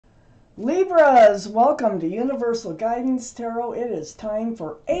Libras, welcome to Universal Guidance Tarot. It is time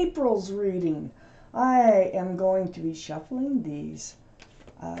for April's reading. I am going to be shuffling these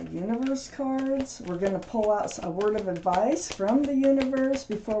universe cards. We're going to pull out a word of advice from the universe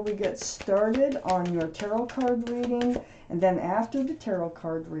before we get started on your tarot card reading. And then after the tarot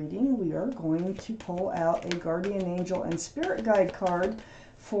card reading, we are going to pull out a guardian angel and spirit guide card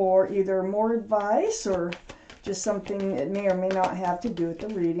for either more advice or just something it may or may not have to do with the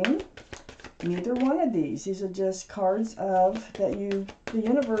reading. Neither one of these. These are just cards that the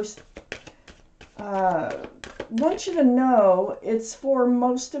universe wants you to know it's for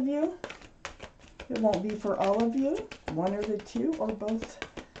most of you. It won't be for all of you. One or the two or both.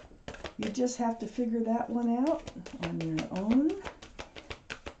 You just have to figure that one out on your own.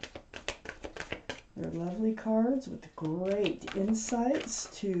 They're lovely cards with great insights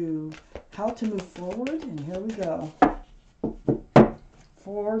to how to move forward. And here we go.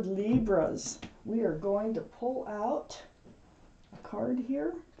 For Libras, we are going to pull out a card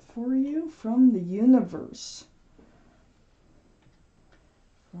here for you from the universe.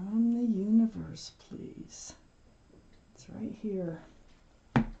 From the universe, please. It's right here.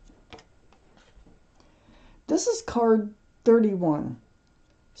 This is card 31.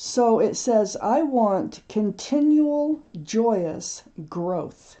 So it says, I want continual joyous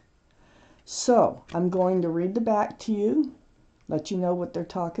growth. So I'm going to read the back to you, let you know what they're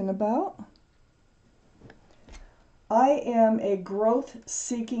talking about. I am a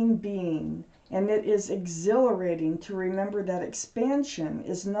growth-seeking being, and it is exhilarating to remember that expansion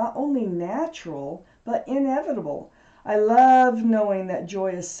is not only natural, but inevitable. I love knowing that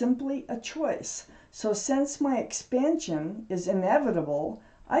joy is simply a choice. So since my expansion is inevitable,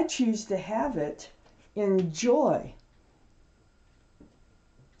 I choose to have it in joy.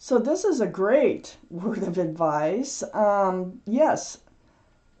 So this is a great word of advice. Yes,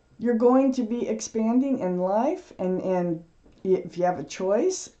 you're going to be expanding in life, and if you have a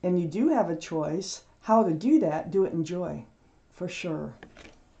choice, and you do have a choice, how to do that, do it in joy, for sure.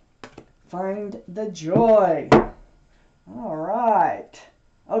 Find the joy. All right.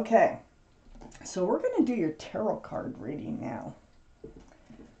 Okay, so we're going to do your tarot card reading now.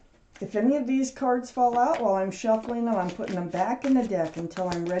 If any of these cards fall out while I'm shuffling them, I'm putting them back in the deck until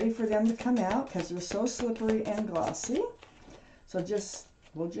I'm ready for them to come out because they're so slippery and glossy. So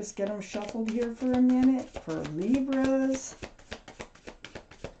we'll just get them shuffled here for a minute for Libras.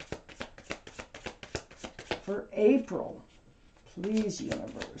 For April, please,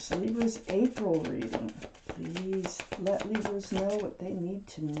 universe. Libra's April reading. Please let Libras know what they need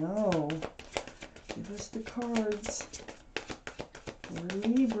to know. Give us the cards. For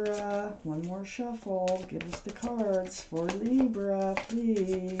Libra, one more shuffle. Give us the cards for Libra,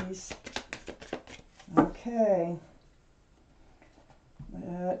 please. Okay.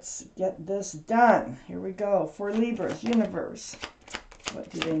 Let's get this done. Here we go. For Libras, universe. What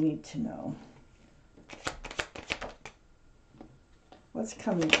do they need to know? What's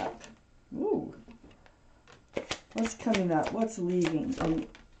coming up? Ooh. What's coming up? What's leaving? And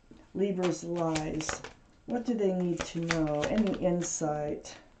Libra's lies. What do they need to know? Any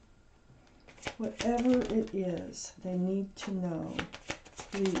insight? Whatever it is they need to know,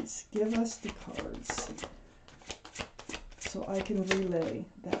 please give us the cards so I can relay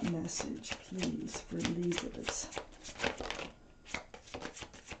that message, please, for Libras.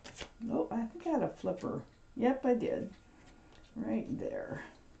 Oh, I think I had a flipper. Yep, I did. Right there.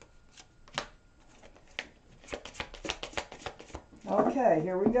 Okay,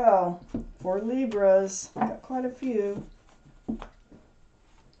 here we go. For Libras, I got quite a few.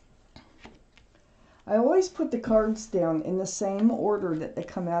 I always put the cards down in the same order that they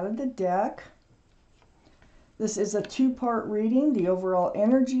come out of the deck. This is a two-part reading. The overall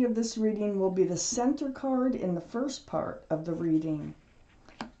energy of this reading will be the center card in the first part of the reading.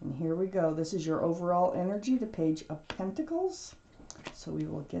 And here we go. This is your overall energy, the Page of Pentacles. So we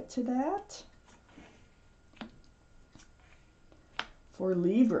will get to that. For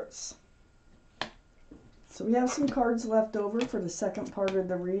Libras. So we have some cards left over for the second part of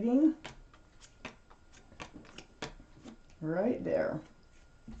the reading. Right there.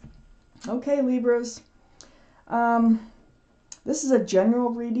 Okay, Libras. This is a general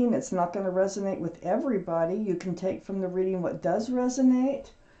reading. It's not going to resonate with everybody. You can take from the reading what does resonate,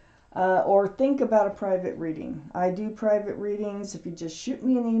 or think about a private reading. I do private readings. If you just shoot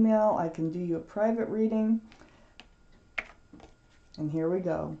me an email, I can do you a private reading. And here we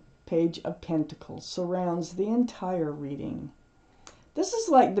go. Page of Pentacles surrounds the entire reading. This is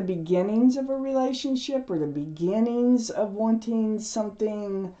like the beginnings of a relationship or the beginnings of wanting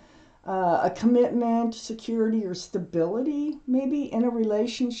something a commitment, security, or stability, maybe in a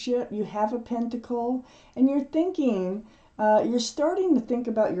relationship. You have a pentacle, and you're thinking, you're starting to think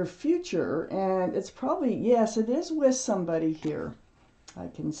about your future, and it's probably, yes, it is with somebody here, I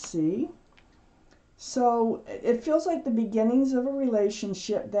can see. So it feels like the beginnings of a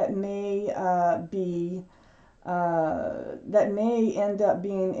relationship that may that may end up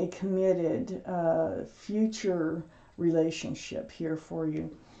being a committed future relationship here for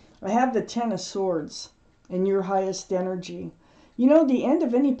you. I have the Ten of Swords in your highest energy. You know, the end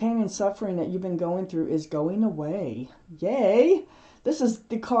of any pain and suffering that you've been going through is going away. Yay! This is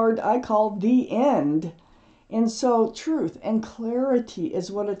the card I call the end. And so truth and clarity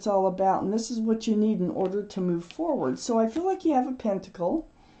is what it's all about. And this is what you need in order to move forward. So I feel like you have a pentacle.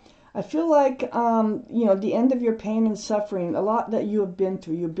 I feel like, you know, the end of your pain and suffering, a lot that you have been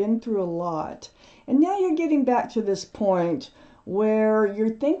through. You've been through a lot. And now you're getting back to this point where you're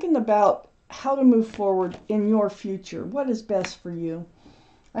thinking about how to move forward in your future. What is best for you?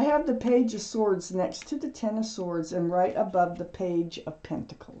 I have the Page of Swords next to the Ten of Swords and right above the Page of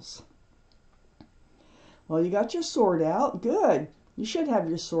Pentacles. Well, you got your sword out. Good. You should have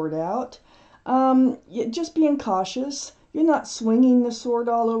your sword out. Just being cautious. You're not swinging the sword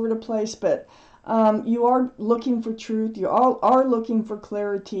all over the place, but you are looking for truth. You all are looking for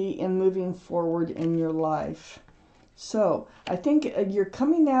clarity in moving forward in your life. So I think you're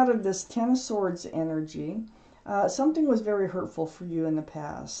coming out of this Ten of Swords energy. Something was very hurtful for you in the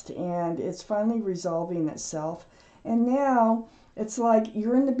past, and it's finally resolving itself. And now it's like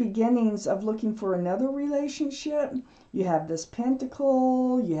you're in the beginnings of looking for another relationship. You have this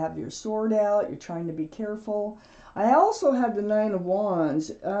pentacle, you have your sword out, you're trying to be careful. I also have the Nine of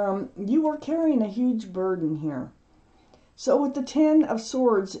Wands. You were carrying a huge burden here. So with the Ten of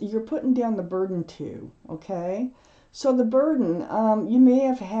Swords, you're putting down the burden too, okay? So the burden, you may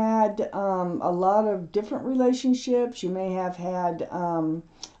have had a lot of different relationships. You may have had a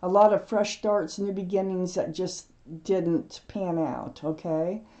lot of fresh starts, new beginnings that just didn't pan out,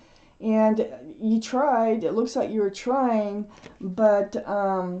 okay? And you tried, it looks like you were trying, but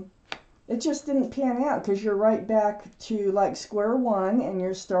it just didn't pan out because you're right back to like square one and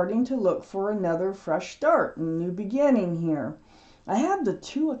you're starting to look for another fresh start, a new beginning here. I have the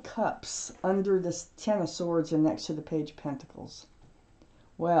Two of Cups under this Ten of Swords and next to the Page of Pentacles.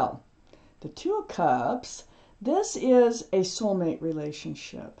 Well, the Two of Cups, this is a soulmate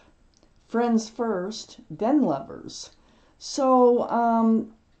relationship. Friends first, then lovers. So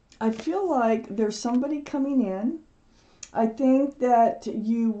I feel like there's somebody coming in. I think that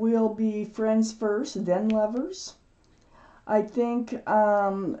you will be friends first, then lovers. I think, you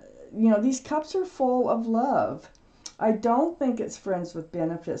know, these cups are full of love. I don't think it's friends with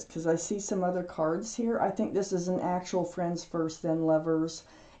benefits because I see some other cards here. I think this is an actual friends first, then lovers,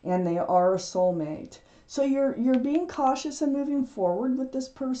 and they are a soulmate. So you're being cautious and moving forward with this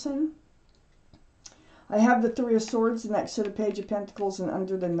person. I have the Three of Swords next to the Page of Pentacles and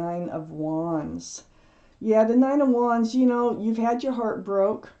under the Nine of Wands. Yeah, the Nine of Wands, you know, you've had your heart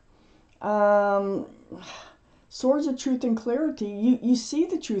broke. Swords of truth and clarity. You see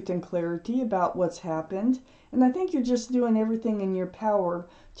the truth and clarity about what's happened. And I think you're just doing everything in your power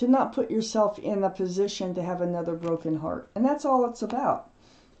to not put yourself in a position to have another broken heart. And that's all it's about.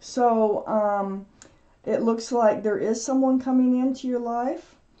 So it looks like there is someone coming into your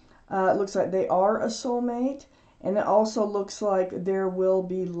life. It looks like they are a soulmate. And it also looks like there will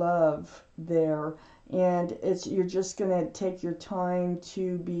be love there. And you're just going to take your time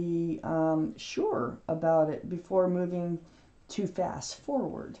to be sure about it before moving too fast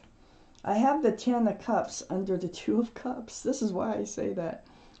forward. I have the Ten of Cups under the Two of Cups. This is why I say that.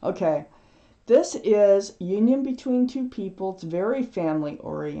 Okay, this is union between two people. It's very family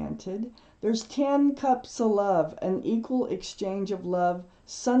oriented. There's 10 cups of love, an equal exchange of love,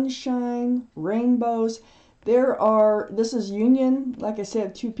 sunshine, rainbows. This is union, like I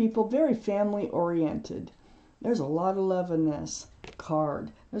said, two people, very family oriented. There's a lot of love in this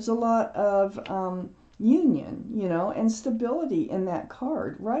card. There's a lot of union, you know, and stability in that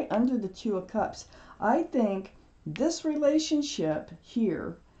card right under the Two of Cups. I think this relationship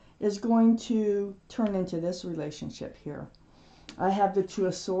here is going to turn into this relationship here. I have the Two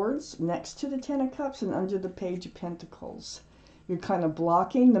of Swords next to the Ten of Cups and under the Page of Pentacles. You're kind of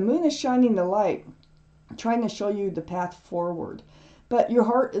blocking. The moon is shining the light, trying to show you the path forward. But your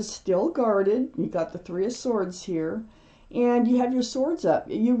heart is still guarded. You got the Three of Swords here. And you have your swords up.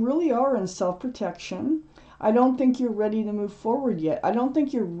 You really are in self-protection. I don't think you're ready to move forward yet. I don't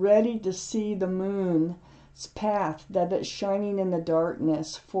think you're ready to see the moon's path that's shining in the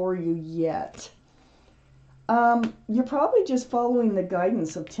darkness for you yet. You're probably just following the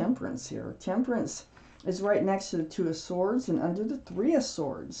guidance of Temperance here. Temperance is right next to the Two of Swords and under the Three of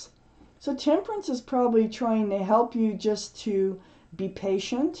Swords. So Temperance is probably trying to help you just to be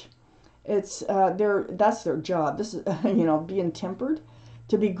patient. It's that's their job. This is being tempered,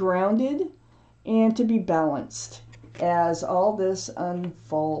 to be grounded, and to be balanced as all this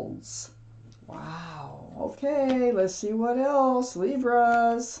unfolds. Wow. Okay, let's see what else,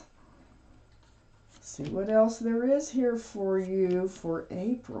 Libras. See what else there is here for you for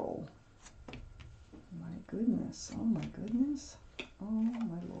April. My goodness. Oh my goodness. Oh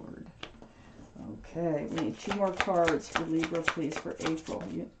my Lord. Okay, we need 2 more cards for Libra, please, for April.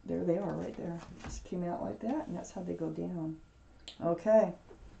 There they are right there. Just came out like that, and that's how they go down. Okay.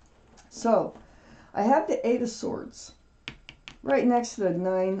 So, I have the 8 of Swords right next to the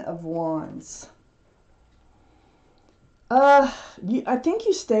 9 of Wands. I think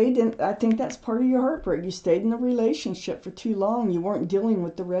you stayed in, I think that's part of your heartbreak. You stayed in a relationship for too long. You weren't dealing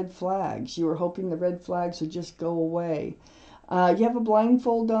with the red flags. You were hoping the red flags would just go away. You have a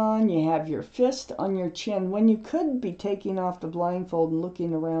blindfold on. You have your fist on your chin when you could be taking off the blindfold and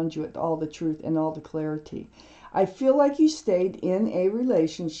looking around you at all the truth and all the clarity. I feel like you stayed in a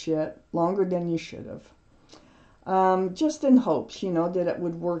relationship longer than you should have. Just in hopes, that it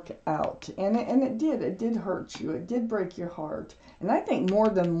would work out. And it did. It did hurt you. It did break your heart. And I think more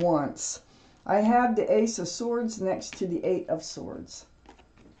than once. I have the Ace of Swords next to the 8 of Swords.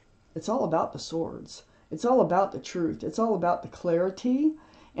 It's all about the swords. It's all about the truth. It's all about the clarity.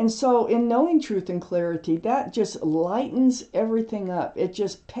 And so in knowing truth and clarity, that just lightens everything up. It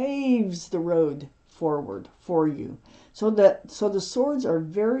just paves the road forward for you. So the swords are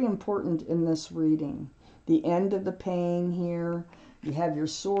very important in this reading. The end of the pain here. You have your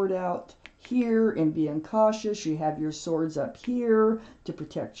sword out here and being cautious. You have your swords up here to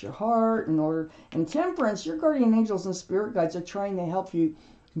protect your heart and Temperance, your guardian angels and spirit guides are trying to help you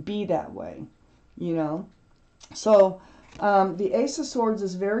be that way, So the Ace of Swords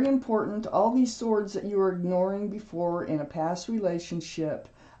is very important. All these swords that you were ignoring before in a past relationship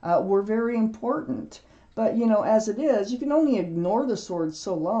were very important. But, as it is, you can only ignore the swords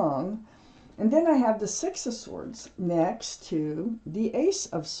so long. And then I have the 6 of Swords next to the Ace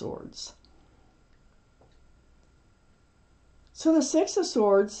of Swords. So the 6 of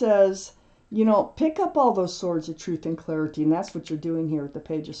Swords says, pick up all those swords of truth and clarity. And that's what you're doing here with the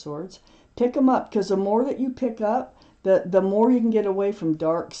Page of Swords. Pick them up, because the more that you pick up, the more you can get away from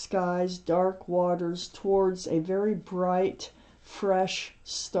dark skies, dark waters, towards a very bright, fresh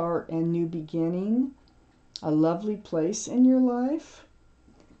start and new beginning. A lovely place in your life.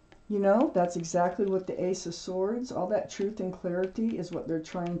 That's exactly what the Ace of Swords, all that truth and clarity is what they're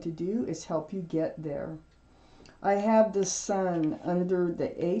trying to do, is help you get there. I have the Sun under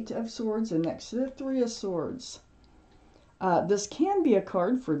the 8 of Swords and next to the 3 of Swords. This can be a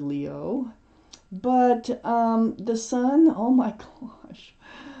card for Leo, but the Sun, oh my gosh.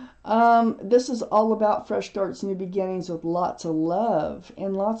 This is all about fresh starts, new beginnings with lots of love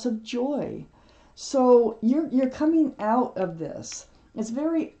and lots of joy. So you're coming out of this. It's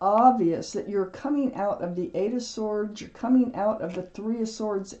very obvious that you're coming out of the 8 of Swords, you're coming out of the 3 of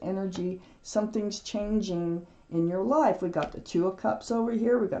Swords energy. Something's changing in your life. We got the 2 of Cups over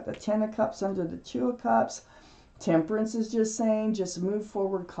here. We got the 10 of Cups under the 2 of Cups. Temperance is just saying, just move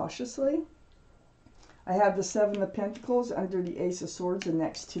forward cautiously. I have the 7 of Pentacles under the Ace of Swords and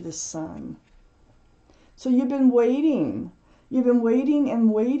next to the Sun. So you've been waiting. You've been waiting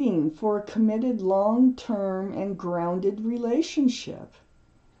and waiting for a committed, long-term, and grounded relationship.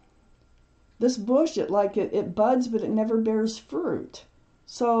 This bush, it buds, but it never bears fruit.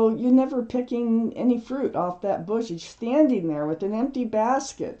 So you're never picking any fruit off that bush. You're standing there with an empty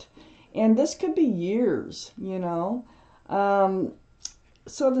basket. And this could be years, So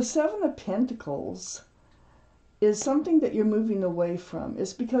the 7 of Pentacles is something that you're moving away from.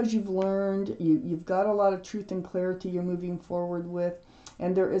 It's because you've learned, you've got a lot of truth and clarity you're moving forward with,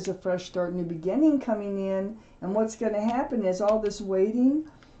 and there is a fresh start, new beginning coming in, and what's going to happen is all this waiting,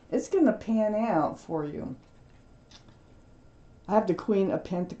 it's going to pan out for you. I have the Queen of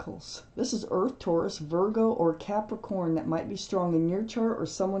Pentacles. This is Earth, Taurus, Virgo, or Capricorn that might be strong in your chart or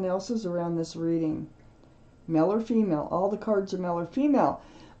someone else's around this reading. Male or female. All the cards are male or female.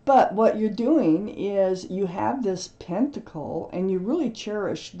 But what you're doing is you have this pentacle and you really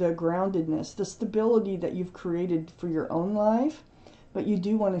cherish the groundedness, the stability that you've created for your own life, but you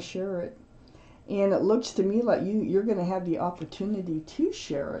do want to share it. And it looks to me like you're going to have the opportunity to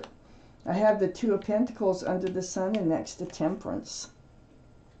share it. I have the 2 of Pentacles under the Sun and next to Temperance.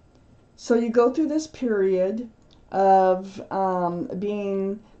 So you go through this period of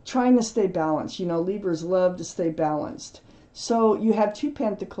being trying to stay balanced. You know, Libras love to stay balanced. So you have 2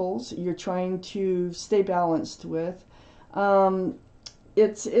 pentacles you're trying to stay balanced with.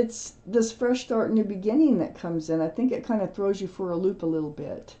 It's this fresh start, new beginning that comes in. I think it kind of throws you for a loop a little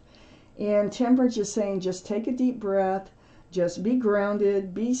bit. And Temperance is saying just take a deep breath, just be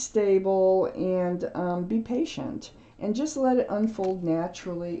grounded, be stable, and be patient. And just let it unfold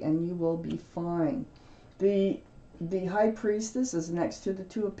naturally, and you will be fine. The High Priestess is next to the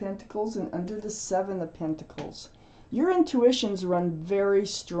 2 of Pentacles and under the 7 of Pentacles. Your intuitions run very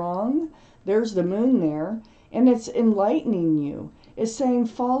strong. There's the Moon there, and it's enlightening you. It's saying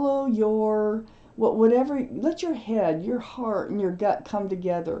follow your, whatever, let your head, your heart, and your gut come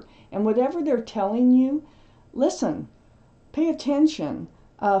together. And whatever they're telling you, listen, pay attention,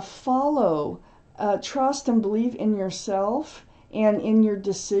 follow, trust and believe in yourself and in your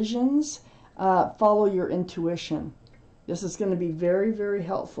decisions. Follow your intuition. This is going to be very, very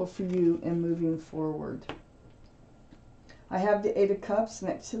helpful for you in moving forward. I have the 8 of Cups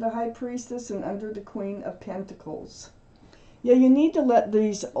next to the High Priestess and under the Queen of Pentacles. Yeah, you need to let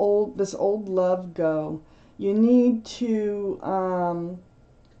this old love go. You need to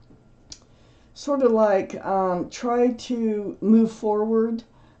sort of like try to move forward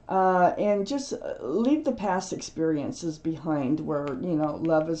and just leave the past experiences behind where, you know,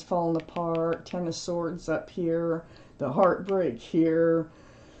 love has fallen apart, 10 of Swords up here, the heartbreak here.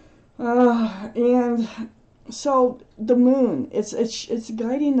 And so the Moon, it's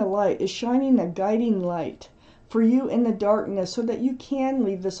guiding the light, it's shining a guiding light for you in the darkness so that you can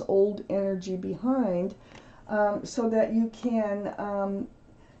leave this old energy behind, so that you can,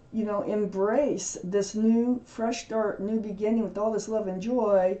 you know, embrace this new, fresh start, new beginning with all this love and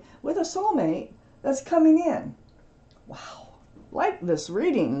joy with a soulmate that's coming in. Wow. Like this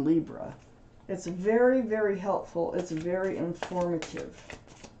reading, Libra. It's very, very helpful. It's very informative.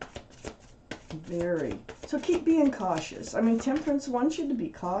 Very. So keep being cautious. I mean, Temperance wants you to be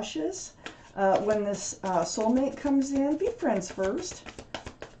cautious. When this soulmate comes in, be friends first.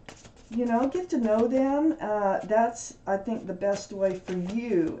 You know, get to know them. That's, I think, the best way for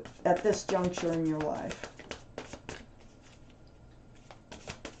you at this juncture in your life.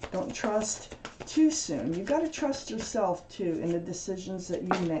 Don't trust too soon. You've got to trust yourself, too, in the decisions that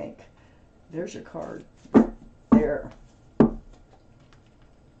you make. There's your card. There. There's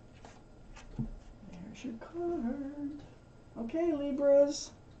your card. Okay,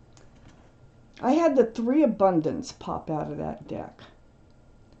 Libras. I had the 3 Abundance pop out of that deck.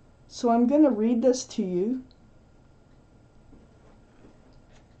 So I'm going to read this to you.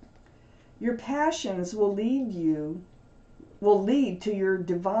 Your passions will lead to your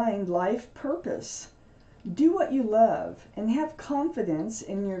divine life purpose. Do what you love and have confidence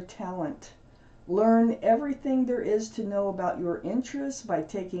in your talent. Learn everything there is to know about your interests by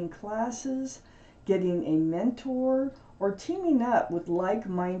taking classes, getting a mentor, or teaming up with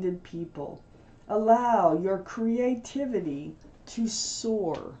like-minded people. Allow your creativity to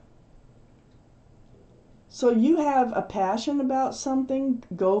soar. So you have a passion about something,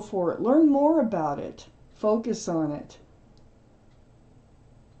 go for it. Learn more about it. Focus on it.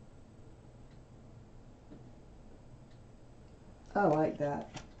 I like that.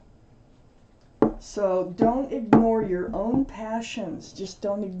 So don't ignore your own passions. Just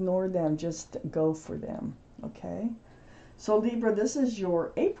don't ignore them. Just go for them. Okay? So Libra, this is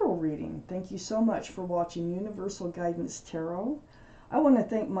your April reading. Thank you so much for watching Universal Guidance Tarot. I want to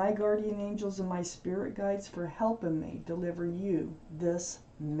thank my guardian angels and my spirit guides for helping me deliver you this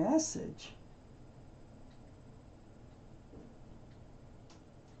message.